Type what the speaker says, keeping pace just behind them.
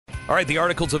All right, the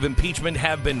articles of impeachment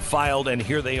have been filed, and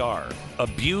here they are.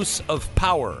 Abuse of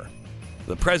power.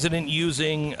 The president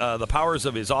using the powers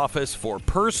of his office for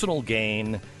personal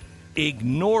gain,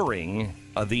 ignoring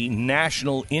the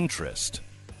national interest,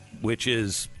 which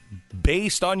is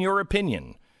based on your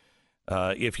opinion.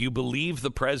 If you believe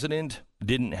the president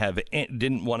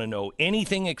didn't want to know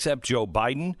anything except Joe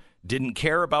Biden, didn't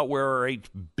care about where our $8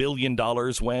 billion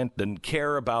went, didn't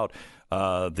care about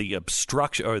the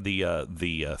obstruction or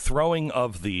the throwing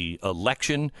of the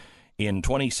election in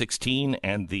 2016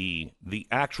 and the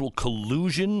actual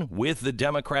collusion with the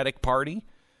Democratic Party.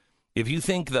 If you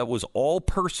think that was all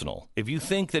personal, if you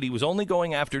think that he was only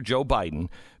going after Joe Biden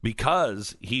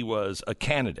because he was a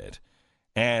candidate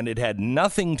and it had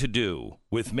nothing to do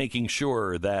with making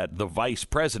sure that the vice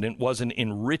president wasn't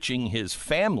enriching his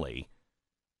family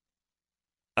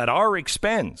at our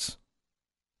expense,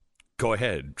 go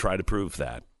ahead, try to prove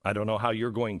that. I don't know how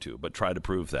you're going to, but try to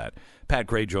prove that. Pat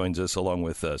Gray joins us along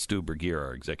with Stu Bergier,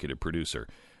 our executive producer.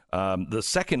 The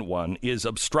second one is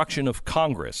obstruction of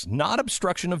Congress, not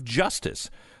obstruction of justice,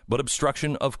 but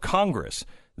obstruction of Congress.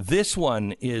 This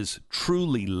one is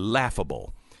truly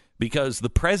laughable because the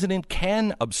president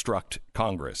can obstruct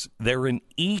Congress. They're an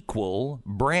equal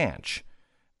branch,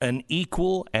 an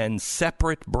equal and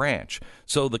separate branch.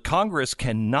 So the Congress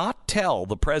cannot tell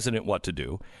the president what to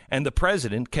do, and the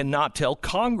president cannot tell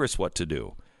Congress what to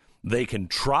do. They can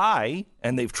try,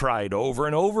 and they've tried over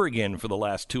and over again for the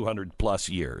last 200 plus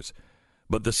years.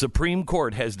 But the Supreme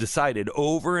Court has decided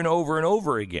over and over and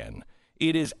over again,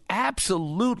 it is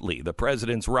absolutely the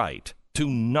president's right to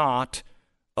not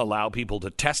allow people to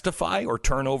testify or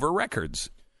turn over records.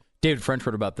 David French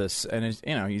wrote about this, and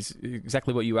he's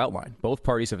exactly what you outlined. Both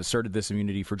parties have asserted this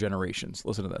immunity for generations.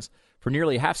 Listen to this. For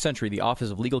nearly a half century, the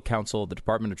Office of Legal Counsel of the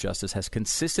Department of Justice has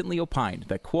consistently opined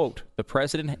that, quote, the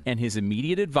president and his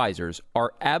immediate advisors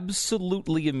are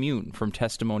absolutely immune from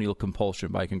testimonial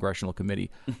compulsion by a congressional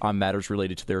committee on matters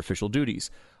related to their official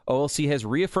duties. OLC has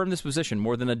reaffirmed this position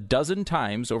more than a dozen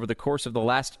times over the course of the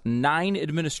last 9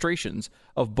 administrations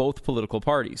of both political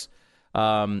parties.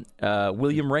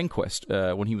 William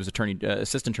Rehnquist, when he was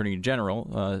Assistant Attorney General,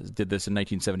 did this in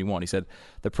 1971. He said,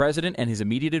 the president and his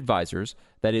immediate advisors,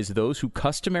 that is, those who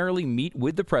customarily meet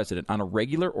with the president on a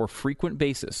regular or frequent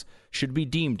basis, should be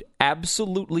deemed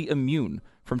absolutely immune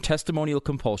from testimonial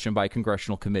compulsion by a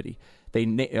congressional committee. They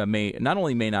may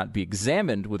not be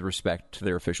examined with respect to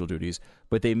their official duties,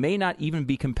 but they may not even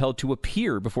be compelled to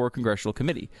appear before a congressional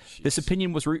committee. Jeez. This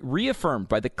opinion was reaffirmed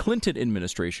by the Clinton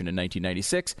administration in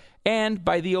 1996 and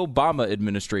by the Obama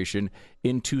administration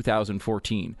in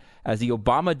 2014. As the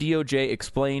Obama DOJ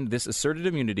explained, this asserted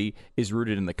immunity is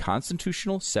rooted in the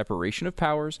constitutional separation of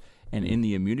powers and in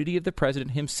the immunity of the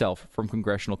president himself from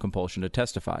congressional compulsion to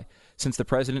testify. Since the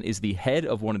president is the head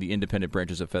of one of the independent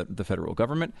branches of the federal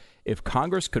government, if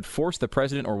Congress could force the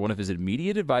president or one of his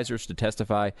immediate advisors to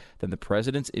testify, then the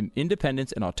president's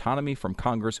independence and autonomy from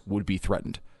Congress would be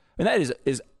threatened. And that is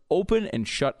as open and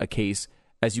shut a case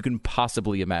as you can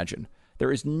possibly imagine.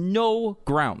 There is no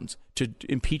grounds to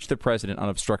impeach the president on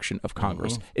obstruction of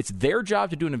Congress. Mm-hmm. It's their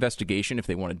job to do an investigation if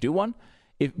they want to do one.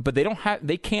 But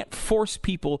they can't force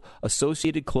people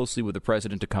associated closely with the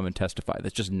president to come and testify.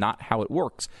 That's just not how it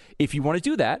works. If you want to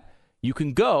do that, you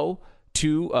can go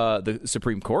to the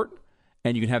Supreme Court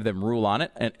and you can have them rule on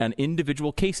it and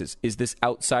individual cases. Is this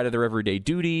outside of their everyday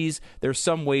duties? There's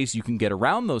some ways you can get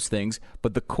around those things,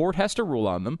 but the court has to rule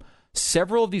on them.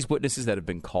 Several of these witnesses that have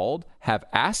been called have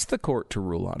asked the court to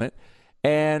rule on it,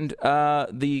 and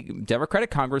the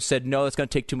Democratic Congress said, no, that's going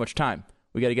to take too much time.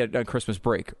 We got to get it on Christmas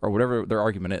break or whatever their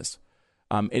argument is.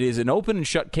 It is an open and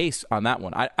shut case on that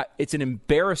one. It's an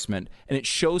embarrassment, and it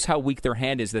shows how weak their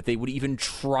hand is that they would even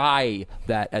try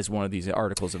that as one of these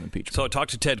articles of impeachment. So I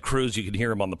talked to Ted Cruz. You can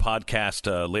hear him on the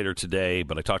podcast later today,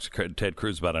 but I talked to Ted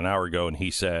Cruz about an hour ago, and he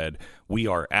said, we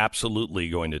are absolutely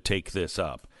going to take this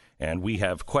up, and we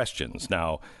have questions.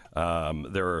 Now,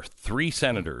 there are 3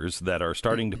 senators that are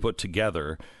starting to put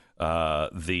together a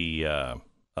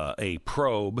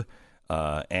probe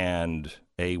and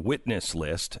a witness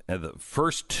list. The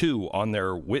first 2 on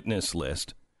their witness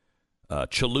list,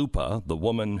 Chalupa, the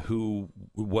woman who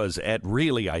was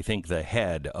I think, the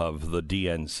head of the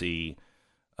DNC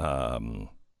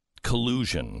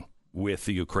collusion with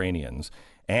the Ukrainians,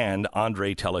 and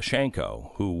Andrei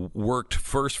Teleshenko, who worked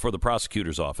first for the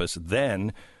prosecutor's office,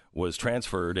 then was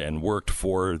transferred and worked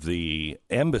for the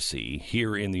embassy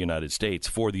here in the United States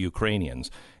for the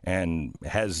Ukrainians and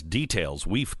has details.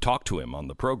 We've talked to him on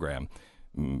the program.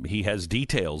 He has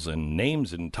details and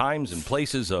names and times and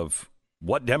places of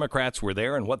what Democrats were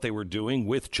there and what they were doing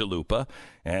with Chalupa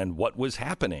and what was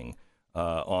happening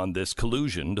on this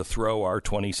collusion to throw our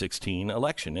 2016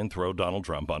 election and throw Donald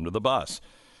Trump under the bus.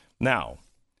 Now,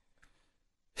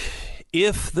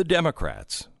 if the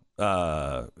Democrats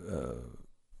get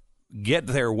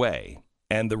their way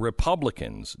and the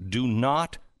Republicans do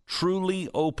not truly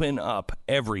open up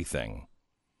everything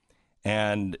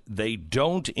and they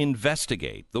don't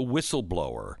investigate the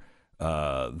whistleblower,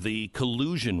 the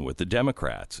collusion with the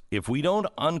Democrats, if we don't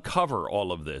uncover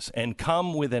all of this and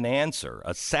come with an answer,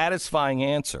 a satisfying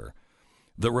answer,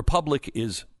 the Republic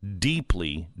is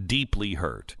deeply, deeply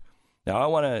hurt. Now, I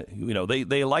want to,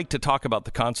 they like to talk about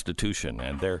the Constitution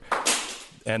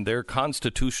and their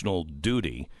constitutional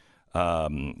duty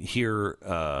here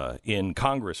in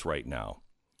Congress right now.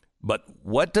 But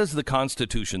what does the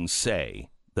Constitution say?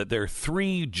 That there are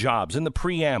 3 jobs in the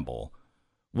preamble.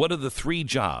 What are the 3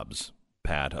 jobs,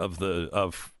 Pat, of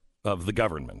the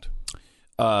government?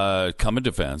 Common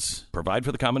defense. Provide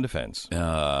for the common defense.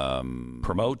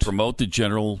 Promote the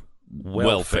general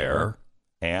welfare.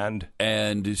 And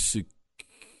secure.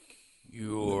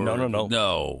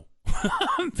 No.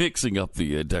 I'm mixing up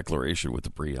the declaration with the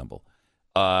preamble.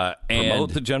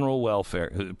 Promote the general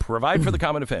welfare. Provide for the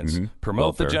common defense. Mm-hmm. Promote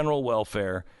welfare. the general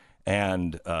welfare.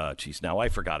 And, now I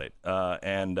forgot it.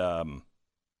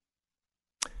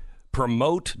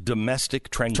 Promote domestic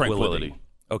tranquility.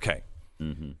 Okay.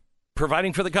 Mm-hmm.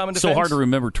 Providing for the common defense. So hard to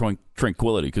remember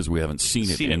tranquility because we haven't seen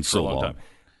it in so long. Time.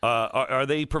 Are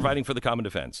they providing for the common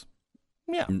defense?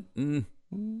 Yeah.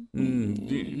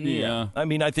 Yeah. I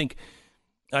mean, I think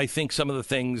some of the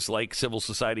things like Civil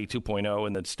Society 2.0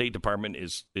 and the State Department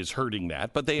is hurting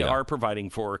that, but they are providing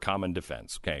for common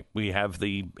defense. Okay, we have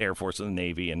the Air Force and the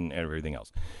Navy and everything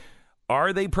else.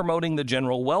 Are they promoting the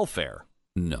general welfare?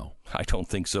 No, I don't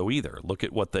think so either. Look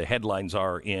at what the headlines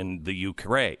are in the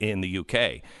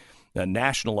UK.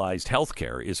 Nationalized health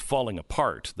care is falling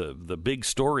apart. The big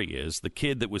story is the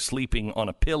kid that was sleeping on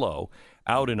a pillow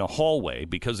out in a hallway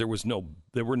because there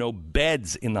were no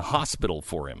beds in the hospital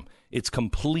for him. It's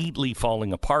completely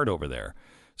falling apart over there.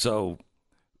 So,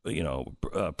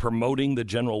 promoting the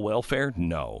general welfare,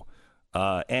 no,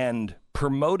 and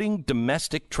promoting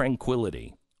domestic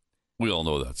tranquility. We all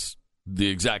know that's the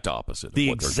exact opposite.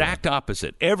 The exact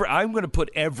opposite. I'm going to put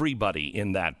everybody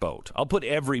in that boat. I'll put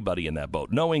everybody in that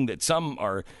boat, knowing that some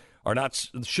are not,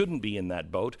 shouldn't be in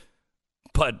that boat.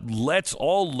 But let's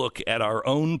all look at our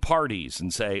own parties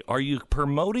and say, are you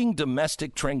promoting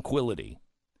domestic tranquility?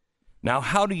 Now,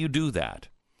 how do you do that?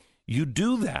 You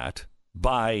do that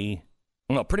by,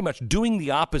 pretty much doing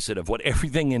the opposite of what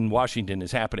everything in Washington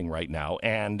is happening right now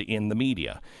and in the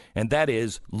media. And that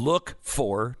is look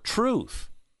for truth.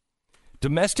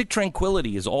 Domestic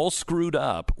tranquility is all screwed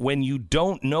up when you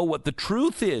don't know what the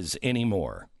truth is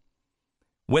anymore.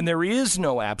 When there is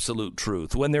no absolute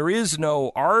truth, when there is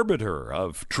no arbiter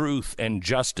of truth and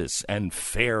justice and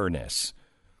fairness,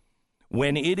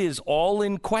 when it is all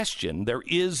in question, there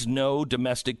is no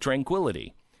domestic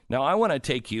tranquility. Now, I want to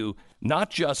take you not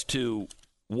just to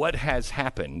what has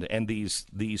happened and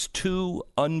these 2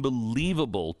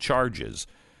 unbelievable charges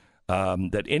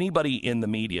that anybody in the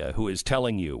media who is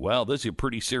telling you, well, these are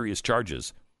pretty serious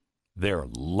charges, they're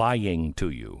lying to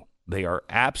you. They are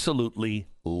absolutely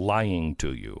lying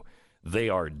to you. They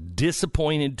are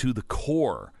disappointed to the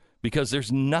core because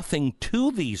there's nothing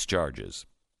to these charges.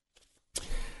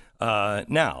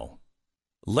 Now,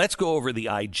 let's go over the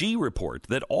IG report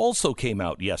that also came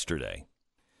out yesterday.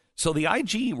 So the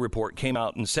IG report came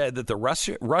out and said that the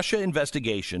Russia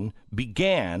investigation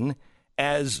began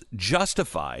as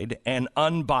justified and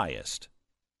unbiased.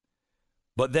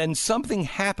 But then something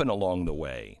happened along the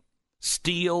way.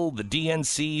 Steele, the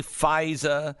DNC,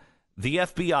 FISA, the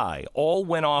FBI all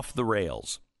went off the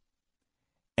rails.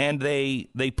 And they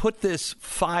put this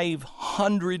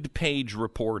 500-page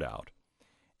report out.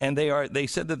 And they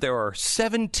said that there are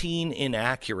 17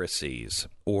 inaccuracies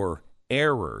or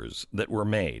errors that were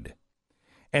made.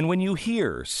 And when you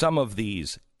hear some of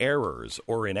these errors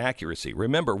or inaccuracy,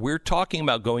 remember, we're talking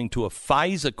about going to a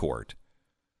FISA court.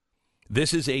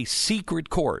 This is a secret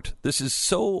court. This is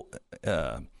so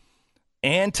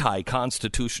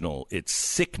anti-constitutional, it's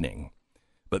sickening.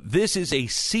 But this is a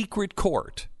secret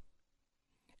court.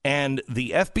 And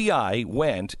the FBI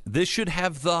went, this should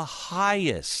have the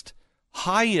highest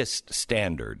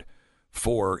standard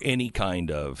for any kind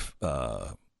of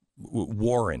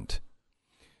warrant.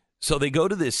 So they go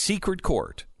to this secret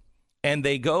court, and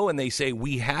they go and they say,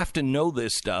 we have to know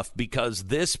this stuff because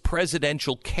this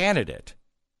presidential candidate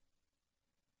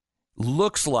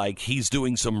looks like he's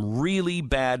doing some really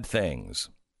bad things.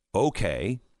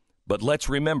 Okay, but let's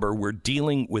remember we're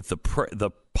dealing with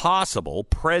the possible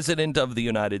president of the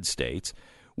United States.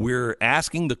 We're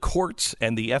asking the courts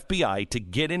and the FBI to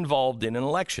get involved in an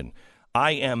election.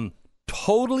 I am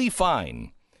totally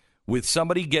fine with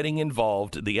somebody getting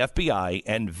involved, the FBI,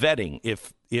 and vetting.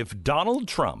 If Donald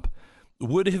Trump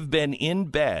would have been in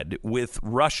bed with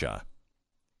Russia,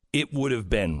 it would have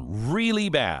been really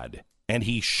bad, and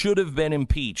he should have been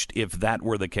impeached if that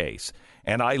were the case.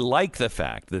 And I like the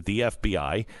fact that the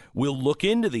FBI will look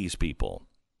into these people.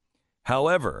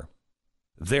 However,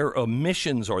 their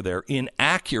omissions or their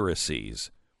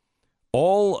inaccuracies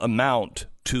all amount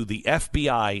to the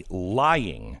FBI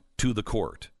lying to the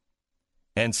court.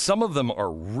 And some of them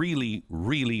are really,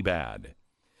 really bad.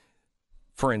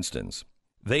 For instance,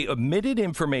 they omitted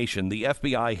information the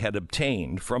FBI had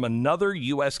obtained from another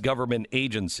U.S. government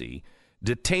agency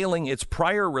detailing its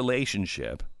prior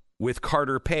relationship with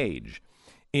Carter Page,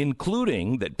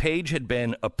 including that Page had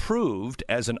been approved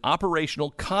as an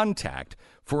operational contact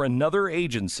for another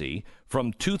agency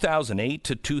from 2008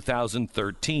 to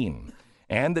 2013,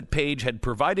 and that Page had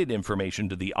provided information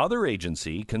to the other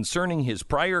agency concerning his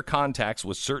prior contacts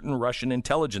with certain Russian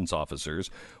intelligence officers,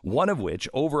 one of which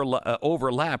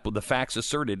overlapped with the facts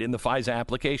asserted in the FISA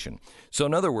application. So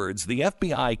in other words, the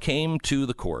FBI came to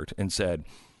the court and said,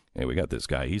 hey, we got this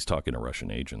guy. He's talking to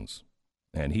Russian agents,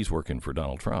 and he's working for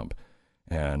Donald Trump.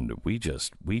 And we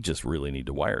just really need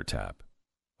to wiretap.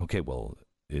 Okay, well,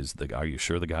 are you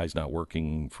sure the guy's not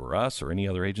working for us or any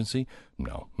other agency?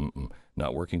 No,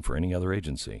 not working for any other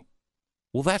agency.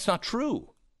 Well, that's not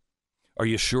true. Are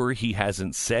you sure he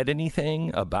hasn't said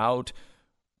anything about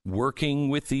working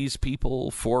with these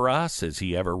people for us? Has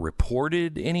he ever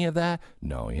reported any of that?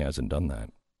 No, he hasn't done that.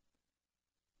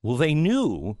 Well, they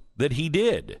knew that he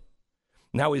did.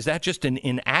 Now, is that just an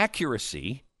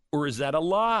inaccuracy or is that a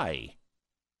lie?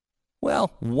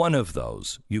 Well, one of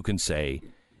those, you can say,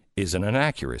 is an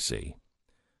inaccuracy.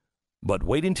 But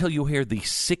wait until you hear the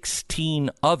 16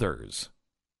 others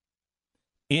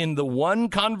in the one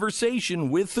conversation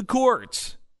with the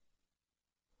courts.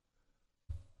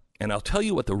 And I'll tell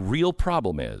you what the real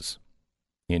problem is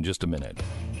in just a minute.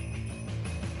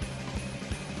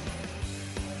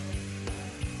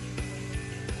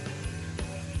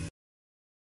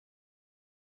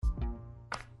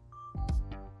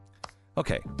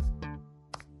 Okay.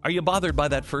 Are you bothered by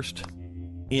that first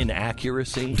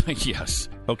inaccuracy? Yes.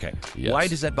 Okay. Yes. Why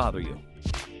does that bother you?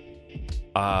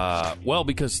 Well,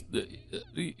 because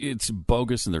it's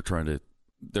bogus, and they're trying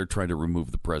to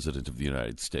remove the president of the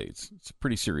United States. It's a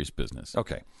pretty serious business.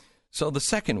 Okay. So the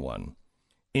second one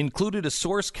included a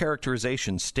source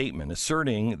characterization statement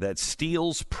asserting that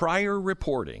Steele's prior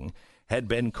reporting had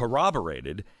been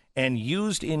corroborated and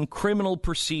used in criminal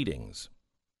proceedings.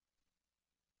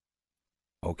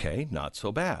 Okay, not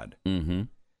so bad. Mm-hmm.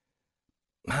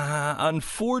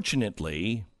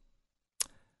 Unfortunately,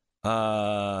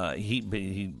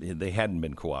 they hadn't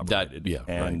been corroborated,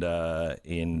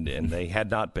 and they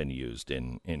had not been used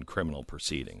in criminal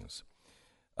proceedings.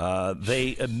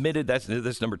 They admitted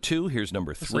that's number two. Here's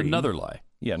number three. That's another lie.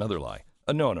 Yeah, another lie.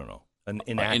 No. An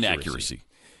inaccuracy.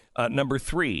 Number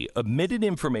three, omitted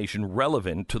information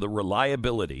relevant to the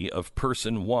reliability of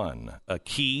person one, a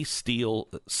key Steele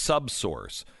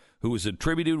subsource, who was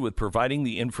attributed with providing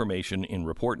the information in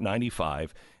Report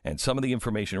 95, and some of the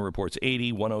information in Reports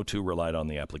 80, 102 relied on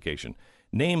the application.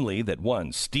 Namely, that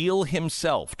one, Steele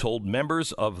himself told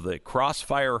members of the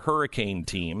Crossfire Hurricane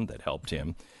team that helped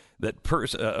him, that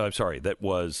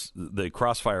was the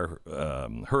Crossfire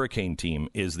Hurricane team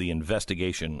is the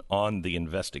investigation on the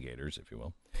investigators, if you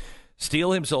will.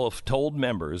 Steele himself told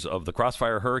members of the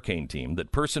Crossfire Hurricane team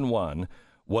that person one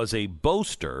was a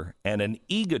boaster and an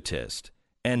egotist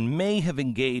and may have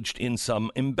engaged in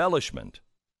some embellishment.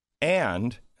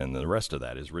 And the rest of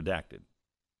that is redacted.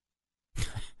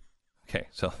 Okay,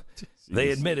 so they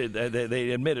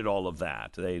admitted all of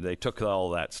that. They took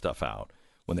all that stuff out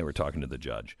when they were talking to the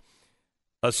judge.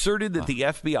 Asserted that the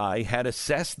FBI had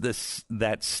assessed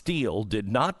that Steele did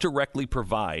not directly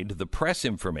provide the press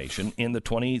information in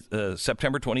the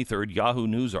September 23rd Yahoo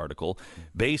News article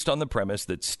based on the premise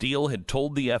that Steele had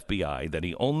told the FBI that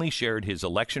he only shared his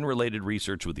election-related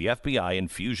research with the FBI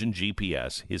and Fusion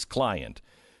GPS, his client.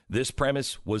 This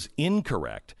premise was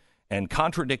incorrect and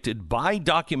contradicted by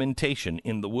documentation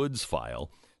in the Woods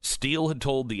file. Steele had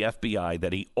told the FBI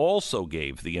that he also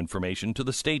gave the information to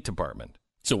the State Department.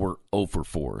 So we're 0 for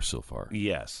 4 so far.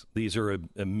 Yes, these are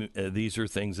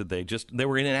things that they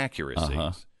were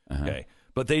inaccuracies. Okay,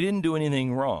 but they didn't do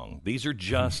anything wrong. These are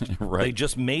just they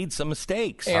just made some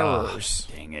mistakes. Errors.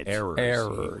 Dang it!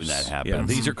 Errors. That happens. Yeah,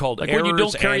 these are called like errors when you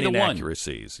don't carry and the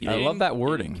inaccuracies. I love that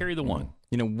wording. Carry the one.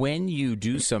 You know, when you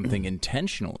do something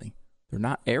intentionally, they're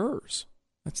not errors.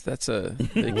 I'm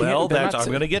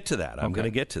going to get to that. I'm going to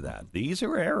get to that. These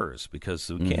are errors because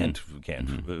we can't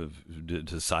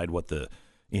decide what the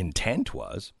intent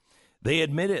was. They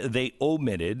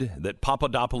omitted that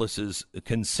Papadopoulos's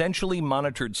consensually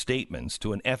monitored statements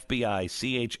to an FBI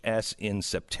CHS in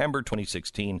September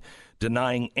 2016,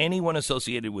 denying anyone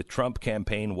associated with Trump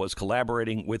campaign was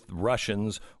collaborating with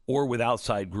Russians or with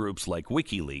outside groups like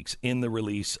WikiLeaks in the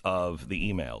release of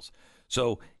the emails.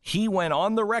 So he went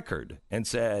on the record and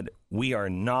said, we are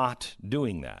not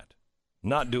doing that.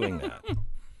 Not doing that.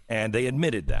 And they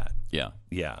admitted that. Yeah.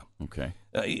 Yeah. Okay.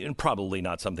 And probably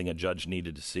not something a judge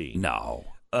needed to see. No.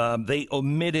 They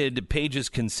omitted Page's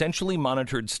consensually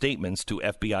monitored statements to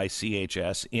FBI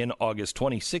CHS in August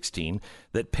 2016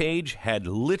 that Page had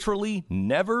literally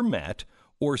never met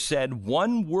or said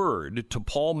one word to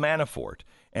Paul Manafort,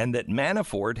 and that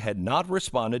Manafort had not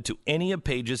responded to any of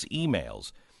Page's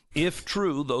emails. If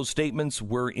true, those statements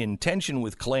were in tension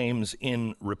with claims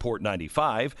in Report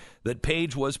 95 that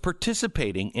Page was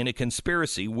participating in a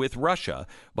conspiracy with Russia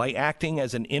by acting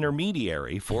as an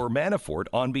intermediary for Manafort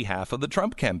on behalf of the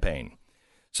Trump campaign.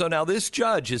 So now this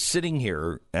judge is sitting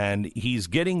here and he's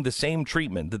getting the same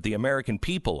treatment that the American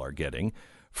people are getting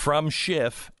from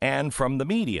Schiff and from the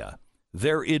media.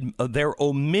 They're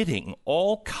omitting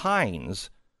all kinds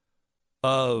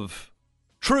of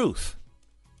truth.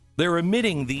 They're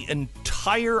omitting the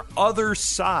entire other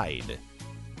side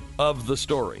of the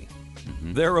story.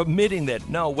 Mm-hmm. They're omitting that,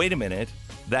 no, wait a minute,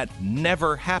 that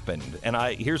never happened. And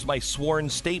here's my sworn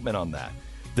statement on that.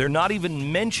 They're not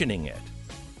even mentioning it.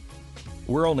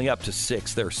 We're only up to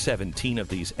 6. There are 17 of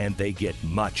these, and they get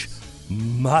much,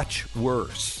 much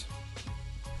worse.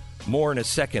 More in a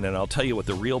second, and I'll tell you what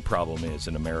the real problem is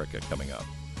in America coming up.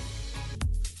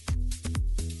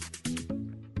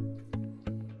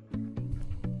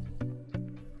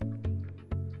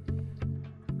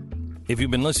 If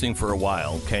you've been listening for a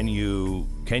while, can you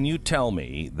tell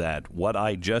me that what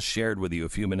I just shared with you a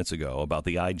few minutes ago about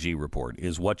the IG report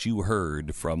is what you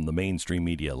heard from the mainstream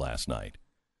media last night?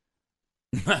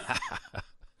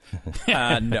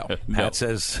 No.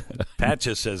 Pat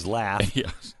just says laugh.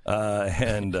 Yes.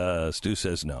 And Stu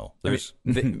says no.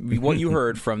 What you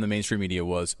heard from the mainstream media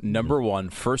was, number one,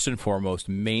 first and foremost,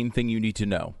 main thing you need to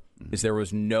know is there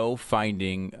was no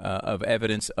finding of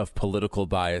evidence of political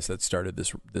bias that started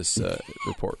this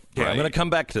report. Yeah, right. I'm going to come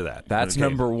back to that. That's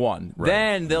number one. Right.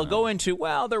 Then they'll go into,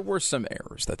 well, there were some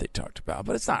errors that they talked about,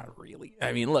 but it's not really.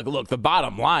 I mean, look, the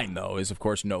bottom line, though, is, of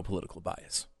course, no political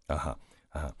bias.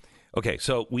 Okay,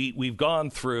 so we've gone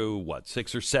through,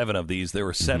 6 or 7 of these. There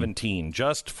were 17. Mm-hmm.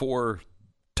 Just for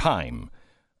time,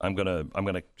 I'm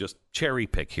gonna just cherry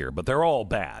pick here, but they're all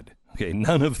bad. Okay,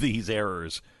 none of these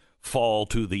errors fall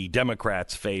to the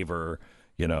Democrats' favor,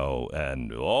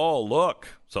 and look.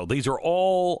 So these are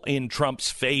all in Trump's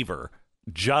favor,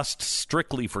 just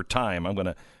strictly for time. I'm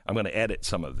gonna edit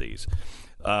some of these.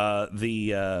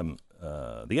 The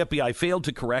FBI failed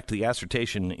to correct the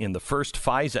assertion in the first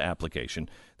FISA application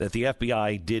that the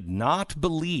FBI did not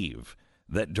believe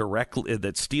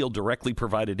that Steele directly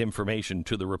provided information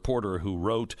to the reporter who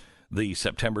wrote the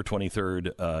September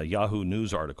 23rd Yahoo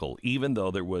News article, even though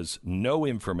there was no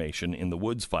information in the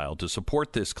Woods file to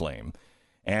support this claim,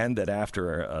 and that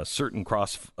after certain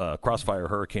Crossfire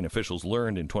Hurricane officials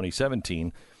learned in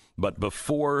 2017, but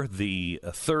before the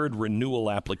third renewal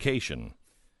application.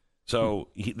 So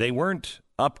they weren't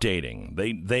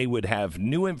updating. They would have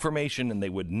new information, and they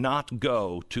would not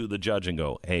go to the judge and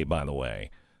go, hey, by the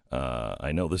way,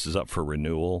 I know this is up for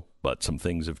renewal, but some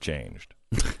things have changed.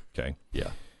 Okay?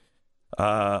 Yeah.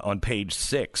 On page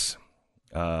 6,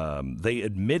 they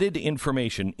admitted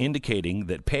information indicating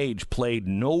that Page played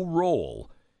no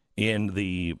role in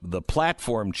the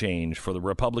platform change for the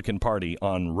Republican Party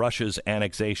on Russia's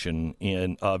annexation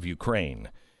of Ukraine.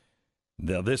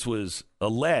 Now, this was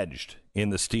alleged in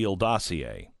the Steele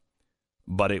dossier,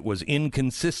 but it was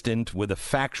inconsistent with a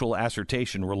factual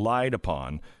assertion relied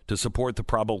upon to support the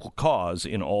probable cause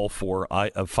in all 4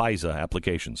 FISA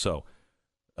applications. So,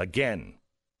 again,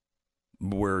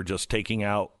 we're just taking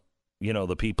out,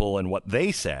 the people and what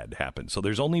they said happened. So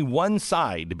there's only one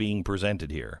side being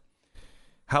presented here.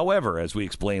 However, as we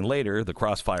explain later, the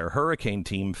Crossfire Hurricane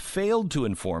team failed to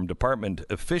inform department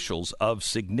officials of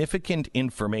significant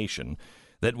information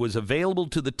that was available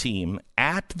to the team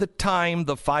at the time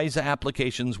the FISA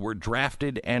applications were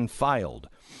drafted and filed.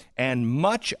 And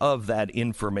much of that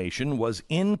information was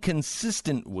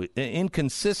inconsistent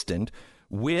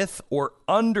with or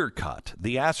undercut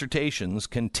the assertions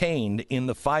contained in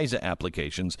the FISA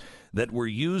applications that were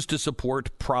used to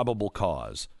support probable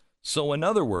cause. So in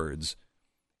other words,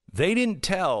 They didn't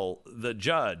tell the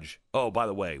judge, oh, by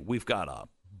the way, we've got a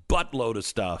buttload of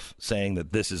stuff saying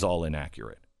that this is all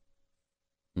inaccurate.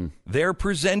 They're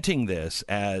presenting this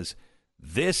as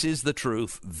this is the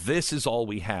truth, this is all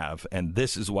we have, and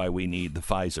this is why we need the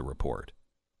FISA report.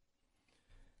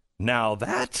 Now,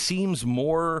 that seems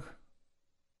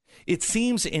it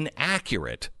seems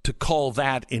inaccurate to call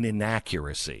that an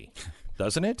inaccuracy,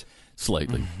 doesn't it?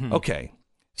 Slightly. Okay.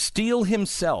 Steele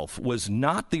himself was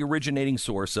not the originating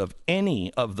source of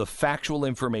any of the factual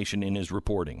information in his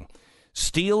reporting.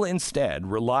 Steele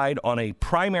instead relied on a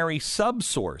primary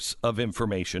subsource of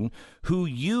information who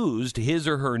used his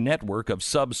or her network of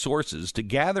subsources to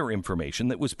gather information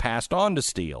that was passed on to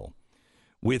Steele.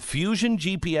 With Fusion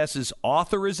GPS's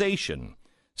authorization,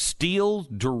 Steele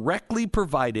directly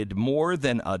provided more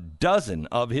than a dozen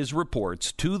of his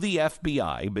reports to the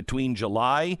FBI between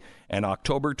July and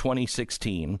October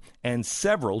 2016, and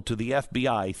several to the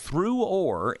FBI through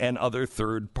Orr and other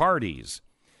third parties.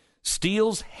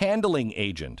 Steele's handling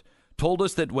agent told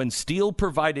us that when Steele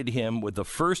provided him with the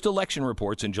first election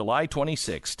reports in July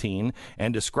 2016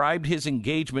 and described his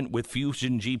engagement with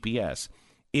Fusion GPS,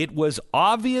 it was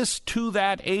obvious to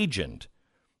that agent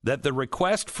that the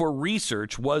request for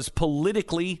research was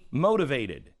politically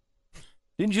motivated.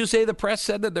 Didn't you say the press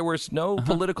said that there was no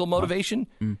political motivation?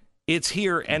 It's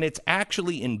here, and it's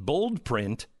actually in bold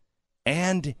print,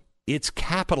 and it's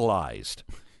capitalized.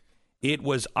 It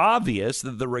was obvious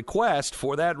that the request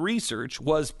for that research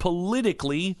was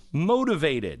politically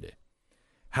motivated.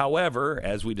 However,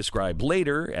 as we described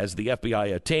later, as the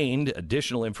FBI obtained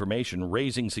additional information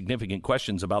raising significant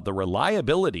questions about the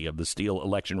reliability of the Steele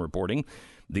election reporting,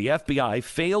 the FBI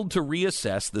failed to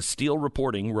reassess the Steele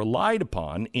reporting relied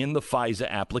upon in the FISA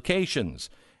applications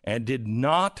and did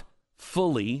not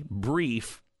fully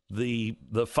brief the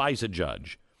FISA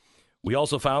judge. We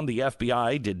also found the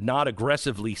FBI did not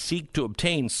aggressively seek to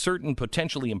obtain certain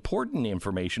potentially important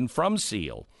information from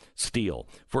Steele.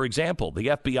 For example, the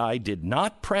FBI did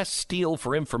not press Steele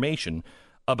for information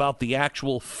about the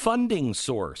actual funding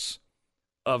source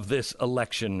of this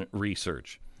election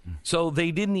research. So they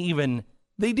didn't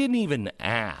even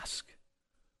ask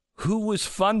who was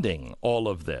funding all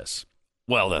of this.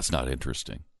 Well, that's not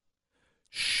interesting.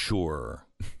 Sure.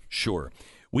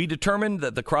 We determined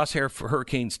that the Crosshair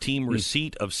Hurricanes team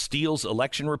receipt of Steele's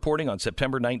election reporting on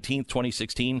September 19th,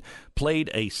 2016,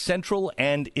 played a central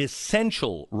and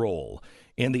essential role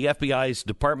in the FBI's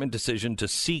department decision to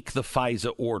seek the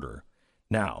FISA order.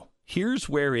 Now, here's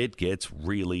where it gets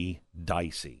really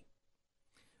dicey.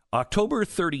 October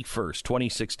 31st,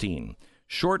 2016,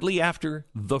 shortly after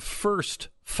the first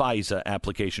FISA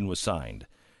application was signed,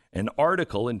 an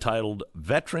article entitled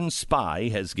 "Veteran Spy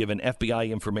Has Given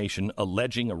FBI Information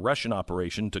Alleging a Russian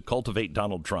Operation to Cultivate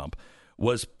Donald Trump"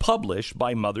 was published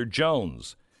by Mother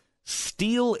Jones.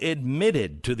 Steele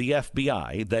admitted to the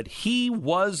FBI that he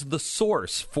was the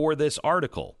source for this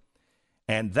article.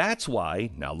 And that's why,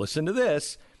 now listen to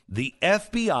this, the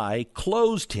FBI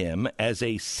closed him as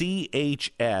a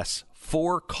CHS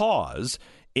for cause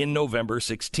in November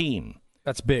 16.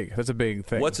 That's big. That's a big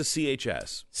thing. What's a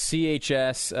CHS?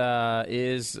 CHS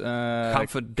is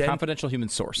confidential human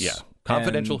source. Yeah,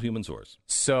 confidential human source.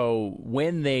 So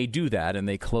when they do that and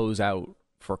they close out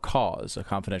for cause a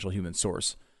confidential human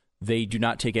source, they do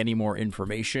not take any more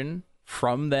information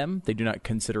from them. They do not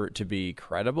consider it to be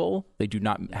credible. They do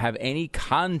not have any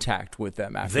contact with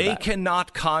them after that. They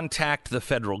cannot contact the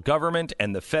federal government,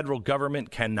 and the federal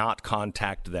government cannot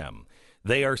contact them.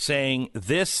 They are saying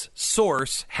this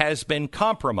source has been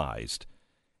compromised,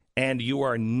 and you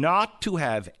are not to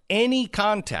have any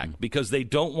contact because they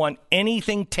don't want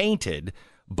anything tainted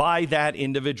by that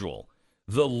individual.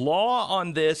 The law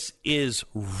on this is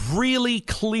really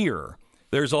clear.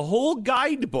 There's a whole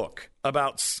guidebook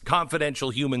about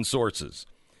confidential human sources.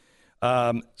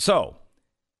 So,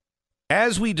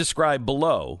 as we described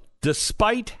below,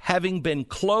 despite having been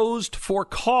closed for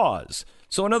cause,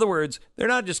 so in other words, they're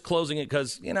not just closing it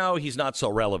because, he's not so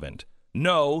relevant.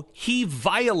 No, he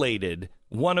violated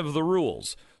one of the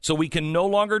rules. So we can no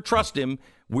longer trust him.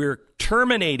 We're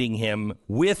terminating him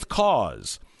with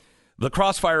cause. The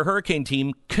Crossfire Hurricane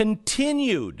team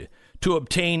continued to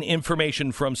obtain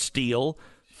information from Steele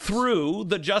through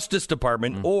the Justice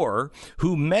Department, or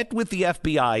who met with the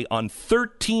FBI on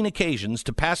 13 occasions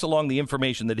to pass along the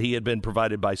information that he had been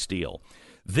provided by Steele.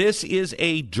 This is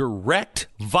a direct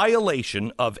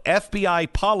violation of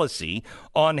FBI policy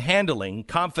on handling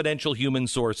confidential human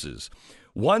sources.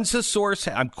 Once a source,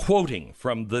 I'm quoting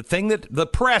from the thing that the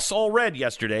press all read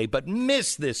yesterday, but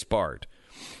missed this part.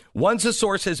 Once a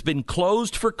source has been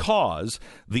closed for cause,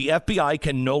 the FBI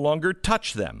can no longer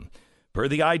touch them. Per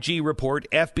the IG report,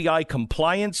 FBI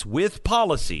compliance with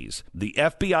policies, the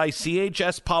FBI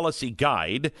CHS Policy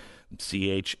Guide,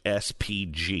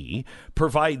 CHSPG,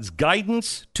 provides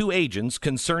guidance to agents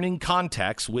concerning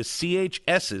contacts with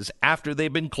CHSs after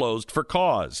they've been closed for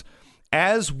cause,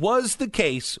 as was the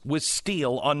case with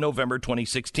Steele on November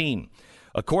 2016.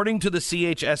 According to the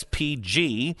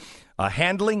CHSPG, a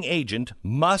handling agent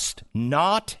must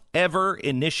not ever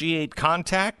initiate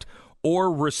contact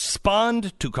or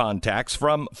respond to contacts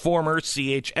from former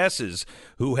CHSs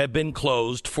who have been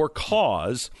closed for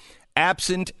cause,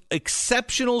 absent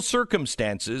exceptional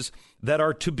circumstances that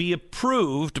are to be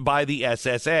approved by the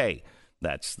SSA.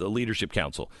 That's the Leadership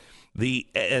Council. The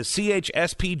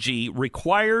CHSPG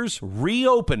requires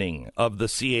reopening of the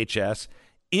CHS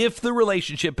if the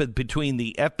relationship between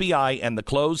the FBI and the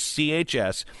closed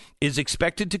CHS is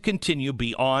expected to continue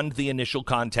beyond the initial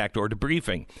contact or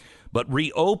debriefing. But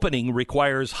reopening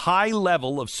requires high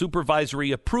level of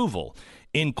supervisory approval,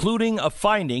 including a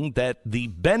finding that the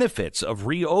benefits of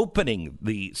reopening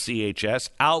the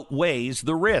CHS outweighs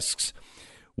the risks.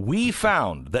 We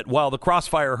found that while the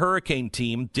Crossfire Hurricane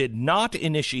team did not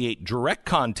initiate direct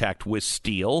contact with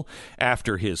Steele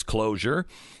after his closure,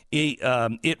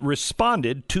 it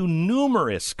responded to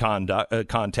numerous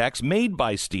contacts made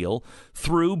by Steele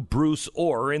through Bruce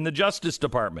Orr in the Justice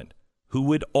Department, who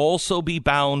would also be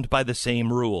bound by the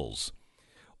same rules.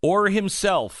 Orr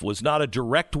himself was not a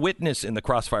direct witness in the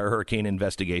Crossfire Hurricane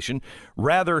investigation.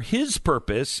 Rather, his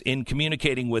purpose in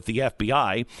communicating with the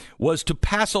FBI was to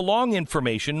pass along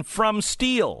information from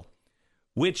Steele,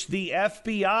 which the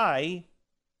FBI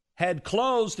had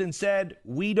closed and said,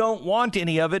 we don't want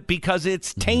any of it because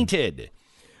it's tainted.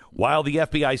 While the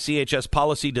FBI CHS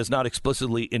policy does not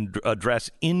explicitly address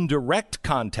indirect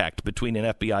contact between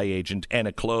an FBI agent and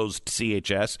a closed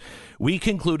CHS, we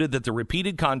concluded that the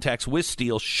repeated contacts with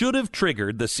Steele should have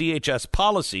triggered the CHS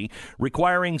policy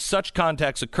requiring such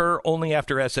contacts occur only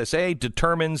after SSA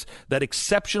determines that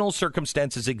exceptional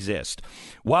circumstances exist.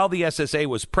 While the SSA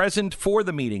was present for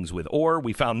the meetings with Orr,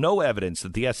 we found no evidence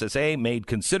that the SSA made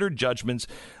considered judgments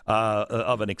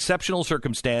of an exceptional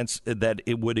circumstance that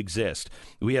it would exist.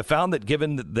 We have found that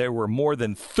given that there were more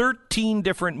than 13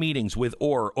 different meetings with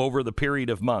Orr over the period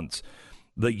of months,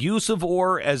 the use of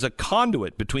Orr as a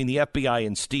conduit between the FBI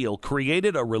and Steele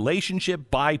created a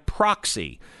relationship by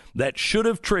proxy that should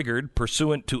have triggered,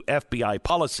 pursuant to FBI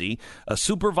policy, a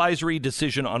supervisory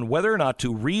decision on whether or not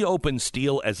to reopen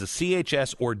Steele as a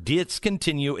CHS or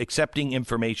discontinue accepting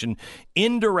information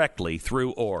indirectly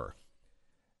through Orr.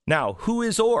 Now, who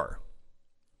is Orr?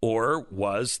 Orr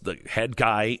was the head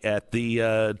guy at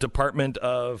the Department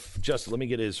of Justice. Let me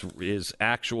get his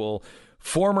actual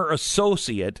former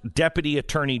associate deputy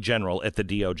attorney general at the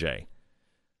DOJ.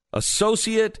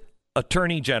 Associate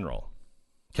attorney general.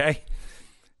 Okay?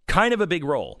 Kind of a big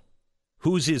role.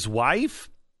 Who's his wife?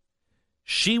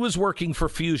 She was working for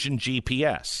Fusion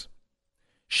GPS.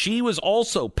 She was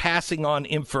also passing on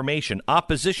information,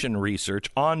 opposition research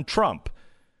on Trump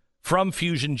from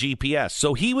Fusion GPS.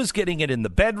 So he was getting it in the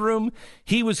bedroom.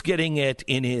 He was getting it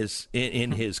in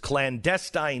his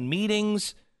clandestine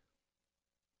meetings.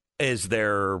 Is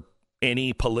there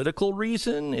any political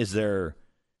reason? Is there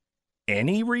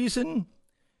any reason?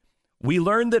 We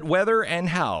learned that whether and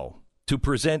how to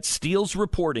present Steele's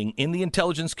reporting in the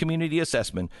intelligence community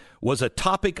assessment was a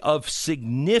topic of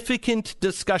significant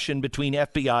discussion between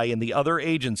FBI and the other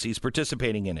agencies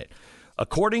participating in it.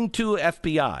 According to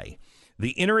FBI,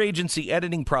 the interagency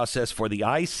editing process for the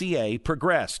ICA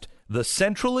progressed. The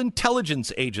Central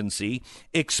Intelligence Agency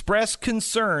expressed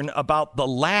concern about the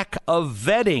lack of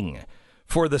vetting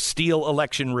for the Steele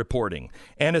election reporting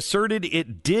and asserted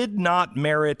it did not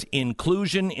merit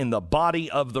inclusion in the body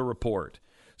of the report.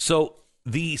 So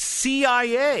the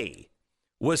CIA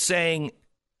was saying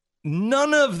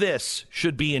none of this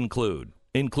should be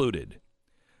included.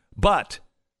 But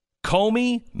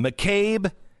Comey,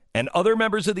 McCabe, and other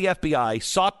members of the FBI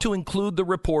sought to include the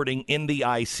reporting in the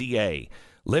ICA.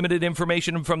 Limited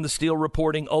information from the Steele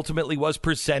reporting ultimately was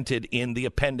presented in the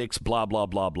appendix, blah, blah,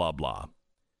 blah, blah, blah.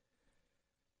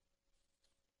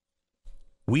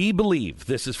 We believe,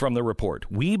 this is from the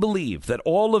report, we believe that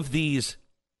all of these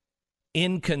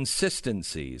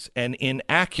inconsistencies and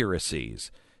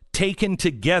inaccuracies taken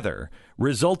together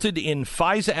resulted in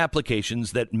FISA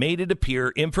applications that made it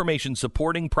appear information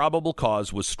supporting probable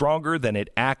cause was stronger than it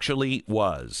actually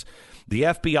was. The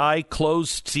FBI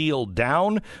closed Steele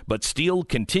down, but Steele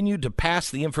continued to pass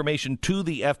the information to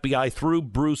the FBI through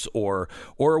Bruce Orr.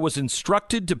 Orr was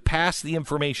instructed to pass the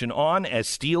information on as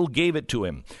Steele gave it to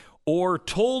him. Orr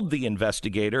told the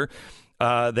investigator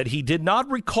that he did not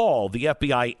recall the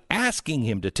FBI asking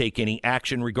him to take any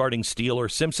action regarding Steele or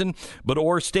Simpson, but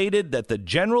Orr stated that the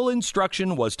general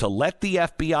instruction was to let the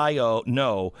FBI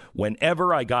know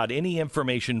whenever I got any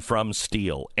information from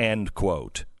Steele, end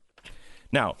quote.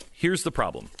 Now, here's the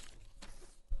problem.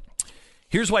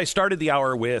 Here's why I started the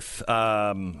hour with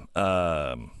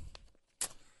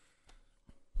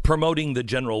promoting the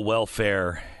general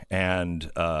welfare and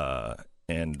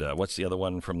what's the other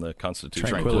one from the Constitution?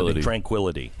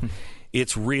 Tranquility.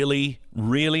 It's really,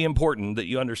 really important that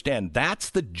you understand that's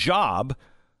the job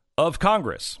of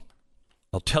Congress.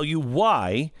 I'll tell you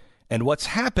why and what's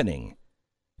happening.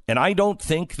 And I don't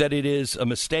think that it is a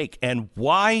mistake, and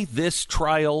why this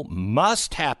trial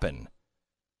must happen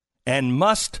and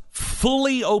must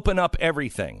fully open up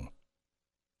everything.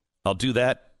 I'll do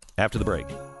that after the break.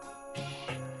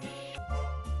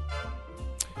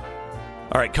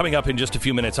 All right, coming up in just a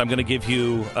few minutes, I'm going to give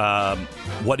you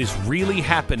what is really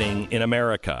happening in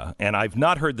America. And I've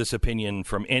not heard this opinion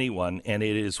from anyone, and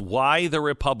it is why the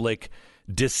Republic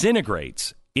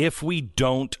disintegrates if we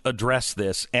don't address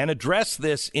this, and address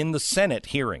this in the Senate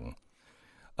hearing.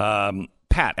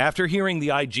 Pat, after hearing the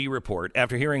IG report,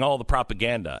 after hearing all the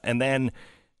propaganda, and then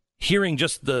hearing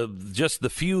just the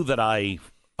few that I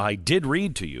did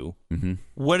read to you,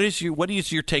 what is your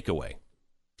takeaway?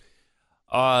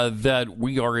 That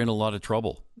we are in a lot of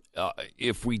trouble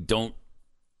if we don't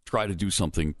try to do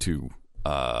something to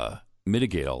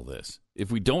mitigate all this. If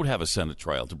we don't have a Senate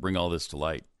trial to bring all this to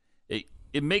light,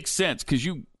 it makes sense because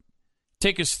you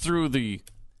take us through the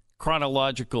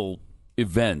chronological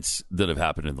events that have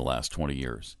happened in the last 20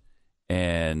 years,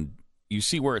 and you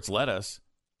see where it's led us,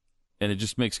 and it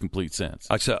just makes complete sense.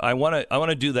 So I want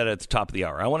to do that at the top of the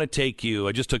hour. I want to take you.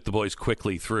 I just took the boys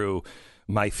quickly through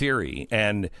my theory,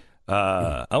 and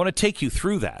I want to take you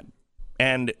through that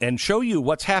and show you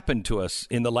what's happened to us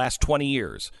in the last 20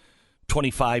 years,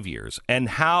 25 years, and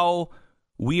how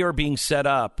we are being set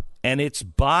up, and it's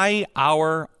by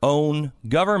our own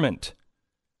government.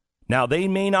 Now, they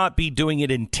may not be doing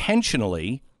it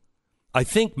intentionally. I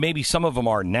think maybe some of them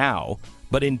are now,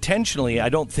 but intentionally, I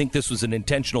don't think this was an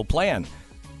intentional plan.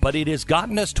 But it has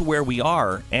gotten us to where we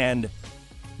are, and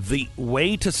the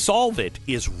way to solve it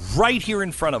is right here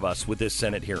in front of us with this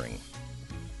Senate hearing.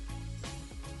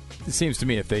 It seems to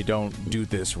me if they don't do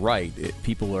this right,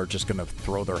 people are just going to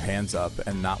throw their hands up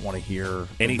and not want to hear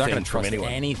anything not from trust anyone.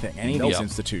 Any of these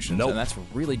institutions, and that's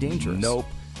really dangerous. Nope.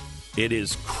 It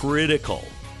is critical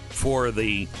for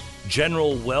the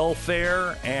general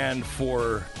welfare and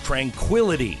for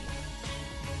tranquility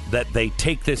that they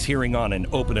take this hearing on and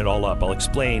open it all up. I'll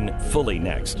explain fully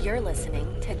next. You're listening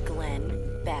to